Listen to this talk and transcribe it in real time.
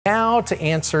Now to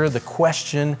answer the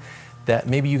question that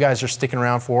maybe you guys are sticking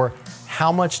around for,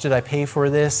 how much did I pay for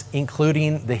this,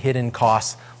 including the hidden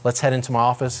costs? Let's head into my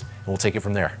office and we'll take it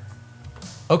from there.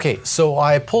 Okay, so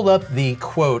I pulled up the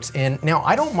quote, and now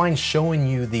I don't mind showing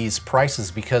you these prices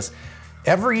because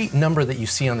every number that you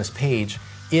see on this page,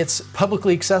 it's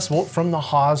publicly accessible from the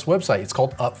Haas website. It's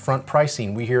called upfront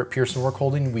pricing. We here at Pierson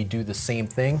Workholding, we do the same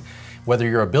thing. Whether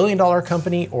you're a billion-dollar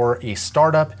company or a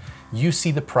startup, you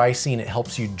see the pricing, it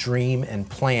helps you dream and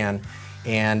plan,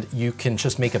 and you can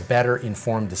just make a better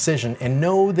informed decision and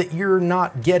know that you're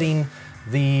not getting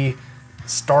the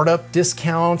startup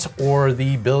discount or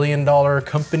the billion-dollar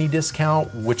company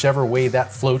discount, whichever way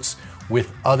that floats with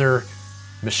other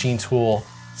machine tool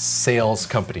sales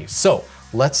companies. So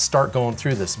let's start going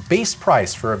through this. Base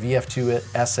price for a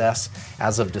VF2 SS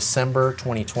as of December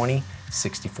 2020,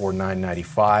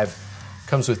 $64,995.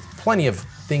 Comes with plenty of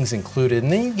things included,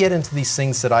 and then you get into these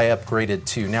things that I upgraded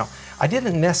to. Now, I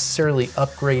didn't necessarily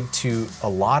upgrade to a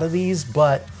lot of these,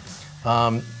 but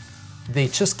they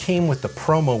just came with the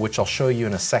promo, which I'll show you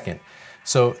in a second.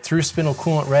 So through spindle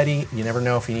coolant ready, you never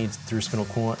know if you need through spindle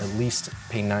coolant, at least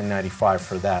pay $9.95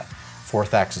 for that.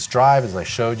 4th axis drive, as I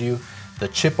showed you. The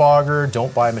chip auger,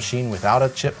 don't buy a machine without a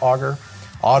chip auger.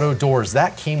 Auto doors,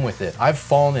 that came with it. I've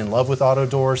fallen in love with auto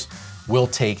doors, we'll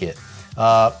take it.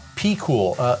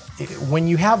 P-Cool, when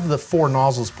you have the 4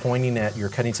 nozzles pointing at your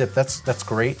cutting tip, that's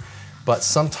great, but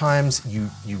sometimes you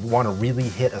want to really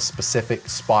hit a specific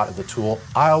spot of the tool.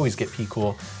 I always get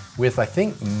P-Cool with, I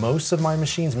think, most of my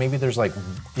machines. Maybe there's like,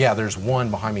 yeah, there's one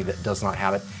behind me that does not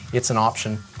have it. It's an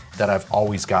option that I've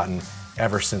always gotten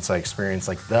ever since I experienced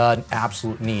like the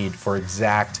absolute need for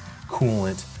exact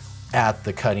coolant at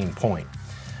the cutting point.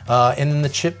 And then the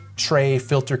chip tray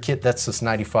filter kit, that's just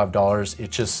 $95. It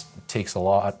just takes a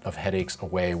lot of headaches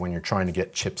away when you're trying to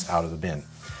get chips out of the bin.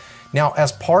 Now,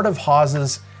 as part of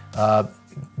Haas's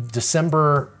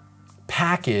December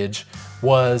package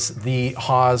was the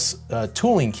Haas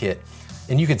tooling kit.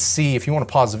 And you can see, if you want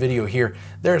to pause the video here,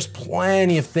 there's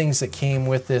plenty of things that came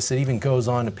with this. It even goes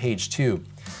on to page 2.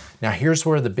 Now here's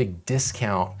where the big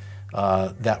discount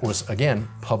that was, again,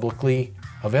 publicly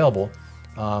available,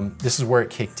 this is where it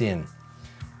kicked in.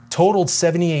 Totaled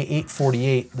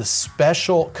 $78,848. The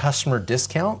special customer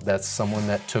discount, that's someone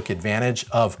that took advantage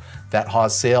of that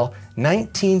Haas sale,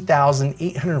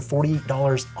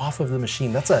 $19,848 off of the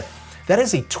machine. That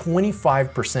is a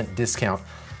 25% discount.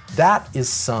 That is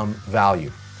some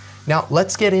value. Now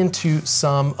let's get into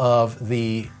some of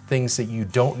the things that you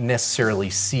don't necessarily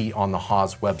see on the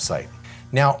Haas website.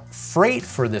 Now, freight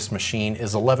for this machine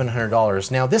is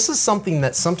 $1,100. Now, this is something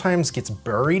that sometimes gets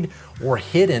buried or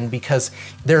hidden because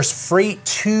there's freight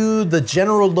to the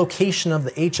general location of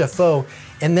the HFO,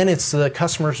 and then it's the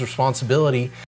customer's responsibility